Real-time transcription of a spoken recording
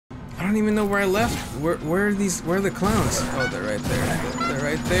I don't even know where I left. Where are these? Where are the clowns? Oh, they're right there. They're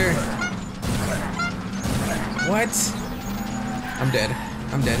right there. What? I'm dead.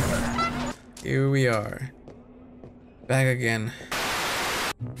 I'm dead. Here we are. Back again.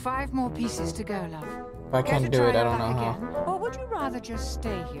 5 more pieces to go, love. If I can't do it, I don't know how. Or would you rather just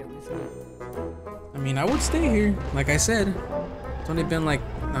stay here with me? I mean, I would stay here. Like I said. It's only been like,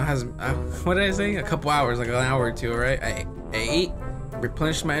 what did I say? A couple hours, like an hour or two, right? I ate,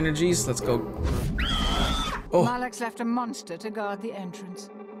 replenished my energies. Let's go. Oh. Malek's left a monster to guard the entrance.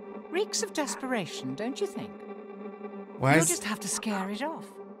 Reeks of desperation, don't you think? Why You'll just have to scare it off.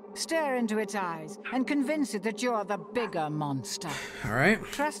 Stare into its eyes and convince it that you're the bigger monster. All right.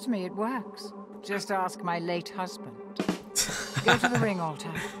 Trust me, it works. Just ask my late husband. Go to the ring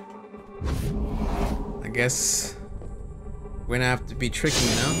altar. I guess we're gonna have to be tricky,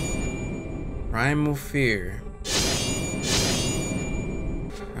 you know? Primal fear.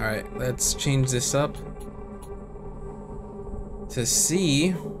 All right, let's change this up to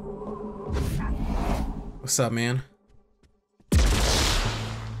C. What's up, man?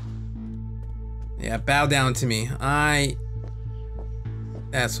 Yeah, bow down to me.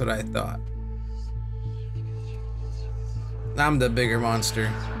 That's what I thought. I'm the bigger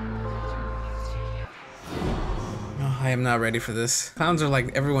monster. Oh, I am not ready for this. Clowns are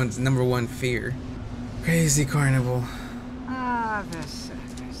like everyone's #1 fear. Crazy carnival. Ah, the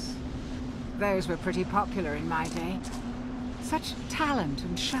circus. Those were pretty popular in my day. Such talent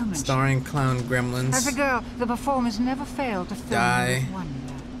and showmanship. Starring clown gremlins. As a girl, the performers never failed to fill me with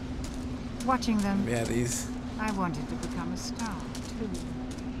wonder. Watching them, Yeah, these. I wanted to become a star, too.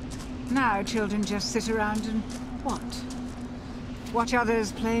 Now children just sit around and what? Watch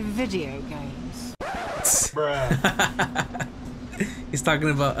others play video games. Bruh. He's talking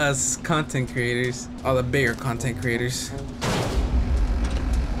about us content creators. All the bigger content creators.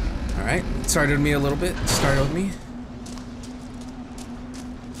 Alright, started me a little bit. Startled me.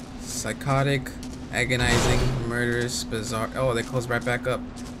 Psychotic, agonizing, murderous, bizarre. Oh, they close right back up.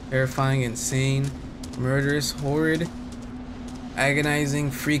 Terrifying, insane, murderous, horrid, agonizing,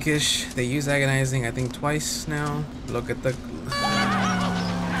 freakish. They use agonizing, I think, twice now. Look at the.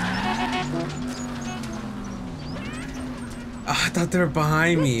 Oh, I thought they were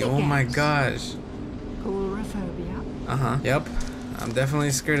behind me. Oh my gosh. Agoraphobia. Yep. I'm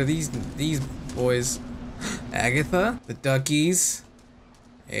definitely scared of these boys. Agatha, the duckies.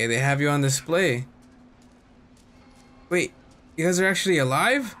 Hey, they have you on display. Wait, you guys are actually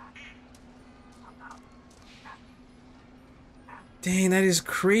alive? Dang, that is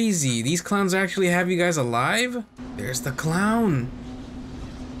crazy. These clowns actually have you guys alive? There's the clown.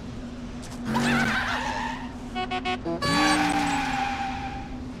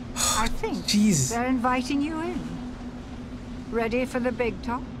 I think Jesus. they're inviting you in. Ready for the big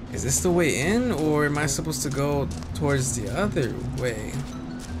talk? Is this the way in, or am I supposed to go towards the other way?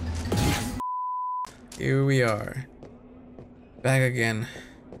 Here we are. Back again.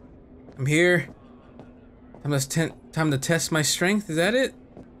 I'm here. Time to test my strength. Is that it?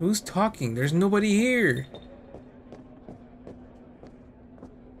 Who's talking? There's nobody here.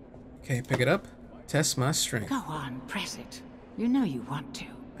 Okay, pick it up. Test my strength. Go on, press it. You know you want to.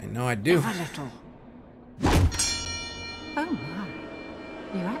 I know I do. Give a little. Oh my.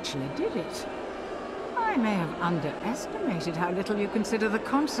 You actually did it. I may have underestimated how little you consider the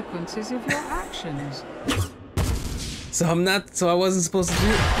consequences of your actions. So I wasn't supposed to do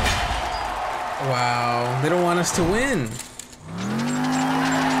it. Wow, they don't want us to win.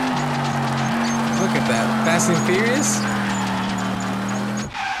 Look at that, Fast and Furious.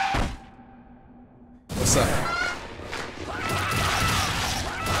 What's up?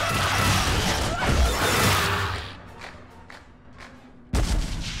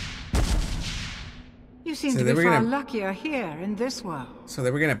 You seem to be far luckier here in this world. So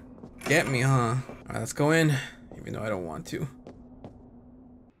they were gonna get me, huh? All right, let's go in, even though I don't want to.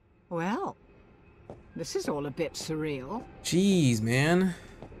 Well, this is all a bit surreal. Jeez, man.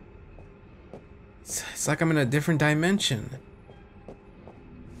 It's like I'm in a different dimension.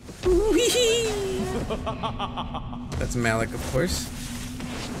 That's Malek, of course.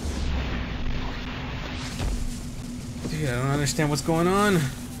 Dude, I don't understand what's going on.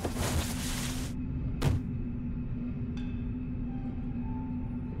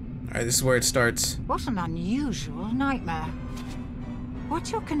 Alright, this is where it starts. What an unusual nightmare.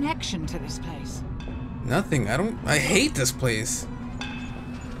 What's your connection to this place? Nothing. I hate this place.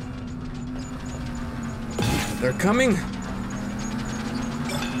 They're coming.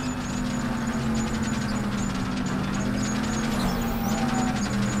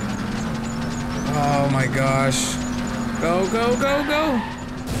 Oh my gosh. Go, go, go, go.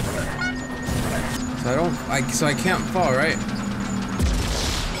 so I can't fall, right?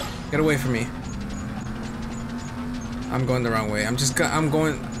 Get away from me. I'm going the wrong way. I'm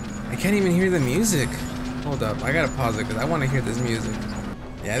going. I can't even hear the music. Hold up, I gotta pause it because I want to hear this music.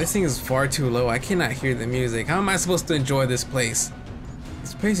 Yeah, this thing is far too low. I cannot hear the music. How am I supposed to enjoy this place?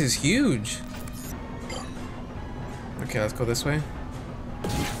 This place is huge. Okay, let's go this way.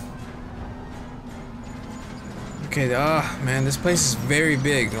 Okay, man, this place is very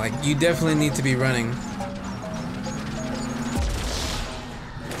big. Like, you definitely need to be running.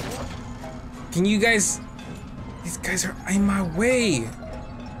 Can you guys... These guys are in my way.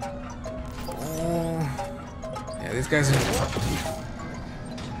 Oh. Yeah, these guys are...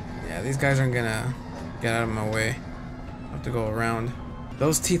 Yeah, these guys aren't gonna get out of my way. I have to go around.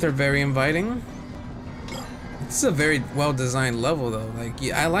 Those teeth are very inviting. This is a very well-designed level, though. Like,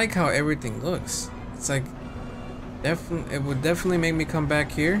 yeah, I like how everything looks. It's like... it would definitely make me come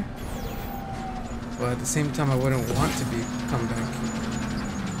back here. But at the same time, I wouldn't want to come back here.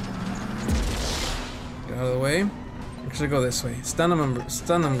 Get out of the way. Actually, go this way. Stun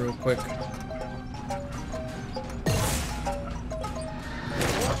them real quick.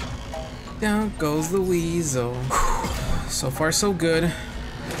 Down goes the weasel. So far, so good.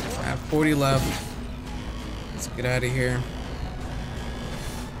 I have 40 left. Let's get out of here.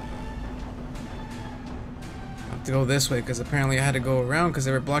 I have to go this way because apparently I had to go around because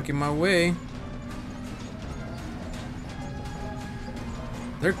they were blocking my way.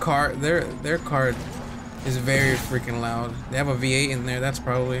 Their car is very freaking loud. They have a V8 in there. That's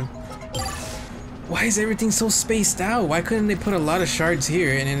probably. Why is everything so spaced out? Why couldn't they put a lot of shards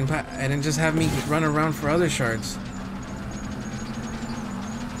here and then just have me run around for other shards?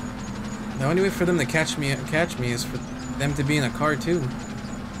 The only way for them to catch me is for them to be in a car too.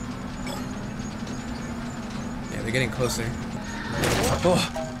 Yeah, they're getting closer. Oh,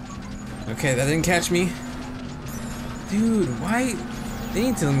 okay, that didn't catch me. Dude, why? They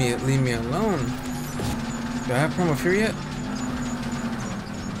need to leave me alone. Do I have promo fear yet?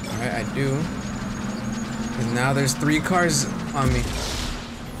 Alright, I do. And now there's 3 cars on me.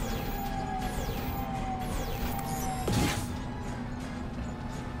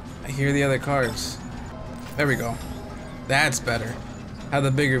 I hear the other cars. There we go. That's better. Have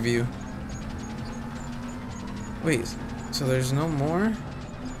the bigger view. Wait, so there's no more?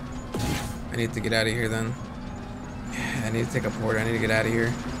 I need to get out of here then. I need to take a portal. I need to get out of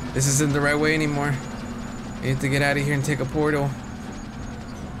here. This isn't the right way anymore. I need to get out of here and take a portal.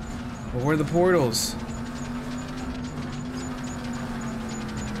 But where are the portals?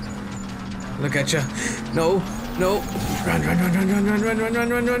 Look at ya. No, no. Run, run, run, run, run, run, run, run, run,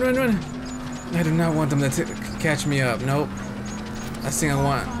 run, run, run, run. I do not want them to catch me up. Nope. Last thing I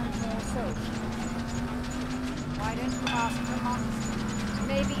want. Why don't you ask the monster?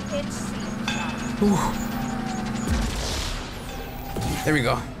 Maybe it's seen. Ooh. There we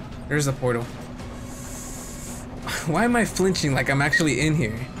go. There's the portal. Why am I flinching like I'm actually in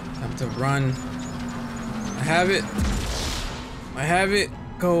here? I have to run. I have it. I have it.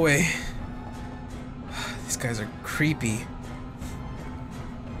 Go away. These guys are creepy.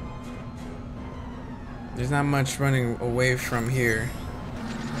 There's not much running away from here.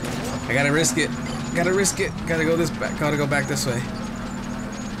 I gotta risk it. Gotta risk it. Gotta go back this way.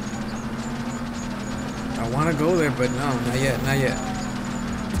 I wanna go there, but no, not yet, not yet.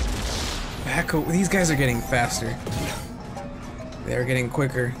 These guys are getting faster. They're getting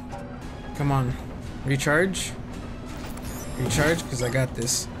quicker. Come on. Recharge? Recharge? Because I got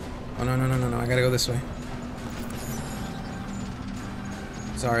this. Oh, no, no, no, no, no. I gotta go this way.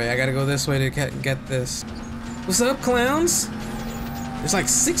 Sorry, I gotta go this way to get this. What's up, clowns? There's like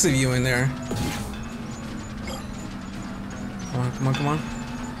 6 of you in there. Come on, come on, come on.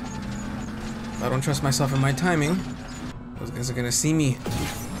 I don't trust myself in my timing. Those guys are gonna see me.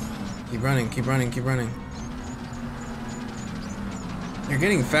 Keep running, keep running, keep running. They're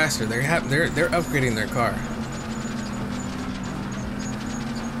getting faster. They're upgrading their car.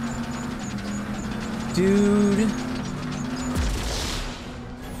 Dude.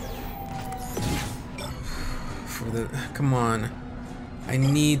 Come on. I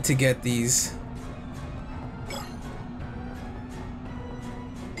need to get these.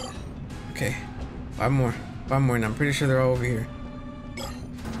 Okay. 5 more. 5 more and I'm pretty sure they're all over here.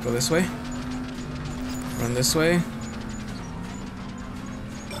 Go this way. Run this way.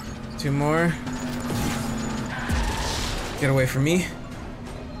 2 more. Get away from me.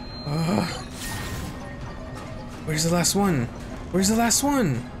 Where's the last one? Where's the last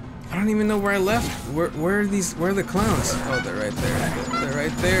one? I don't even know where I left. Where are these? Where are the clowns? Oh, they're right there. They're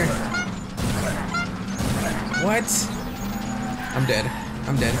right there. What? I'm dead.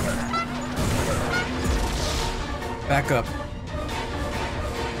 I'm dead. Back up.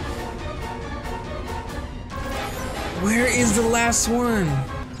 Where is the last one?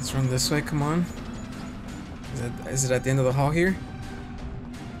 Let's run this way, come on. Is it at the end of the hall here?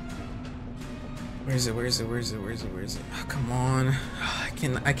 Where is it? Where is it? Where is it? Where is it? Where is it? Oh, come on.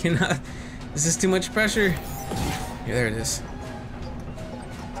 I cannot. This is too much pressure. Here, there it is.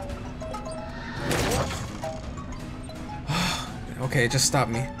 Okay, it just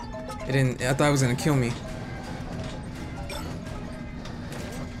stopped me. It didn't. I thought it was gonna kill me.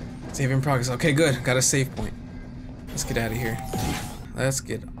 Save in progress. Okay, good. Got a save point. Let's get out of here. Let's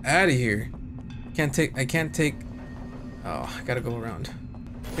get out of here. I can't take. Oh, I gotta go around.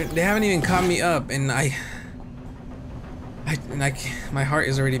 They haven't even caught me up, and my heart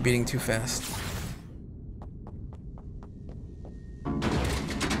is already beating too fast.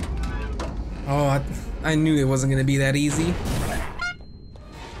 Oh, I knew it wasn't gonna be that easy.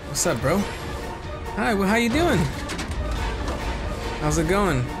 What's up, bro? Hi, well, how you doing? How's it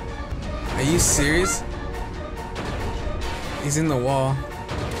going? Are you serious? He's in the wall.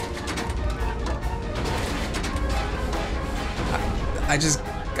 I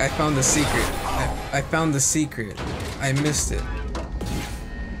found the secret. I found the secret. I missed it.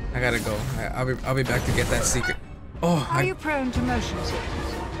 I gotta go. I'll be back to get that secret. Oh, Are you prone to motion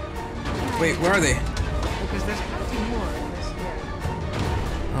sickness? Wait, where are they? Because there's plenty more of this here.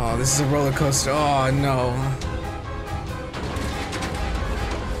 Oh, this is a roller coaster. Oh no.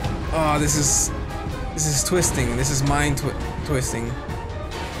 Oh, this is twisting. This is mind twisting.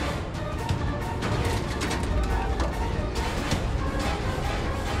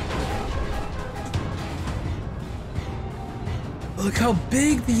 Look how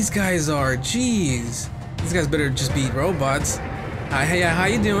big these guys are. Jeez. These guys better just be robots. Hi, hey, how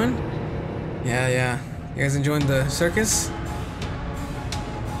you doing? Yeah. You guys enjoying the circus?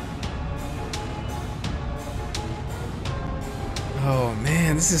 Oh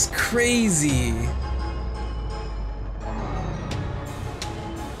man, this is crazy.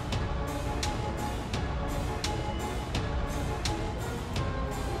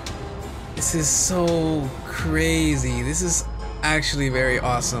 This is so crazy. This is actually very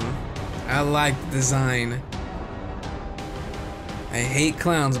awesome. I like the design. I hate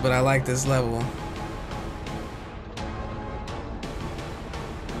clowns, but I like this level.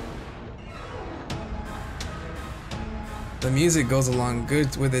 The music goes along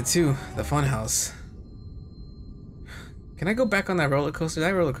good with it too. The funhouse. Can I go back on that roller coaster?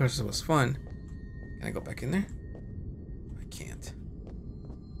 That roller coaster was fun. Can I go back in there? I can't.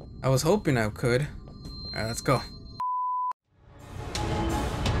 I was hoping I could. Alright, let's go.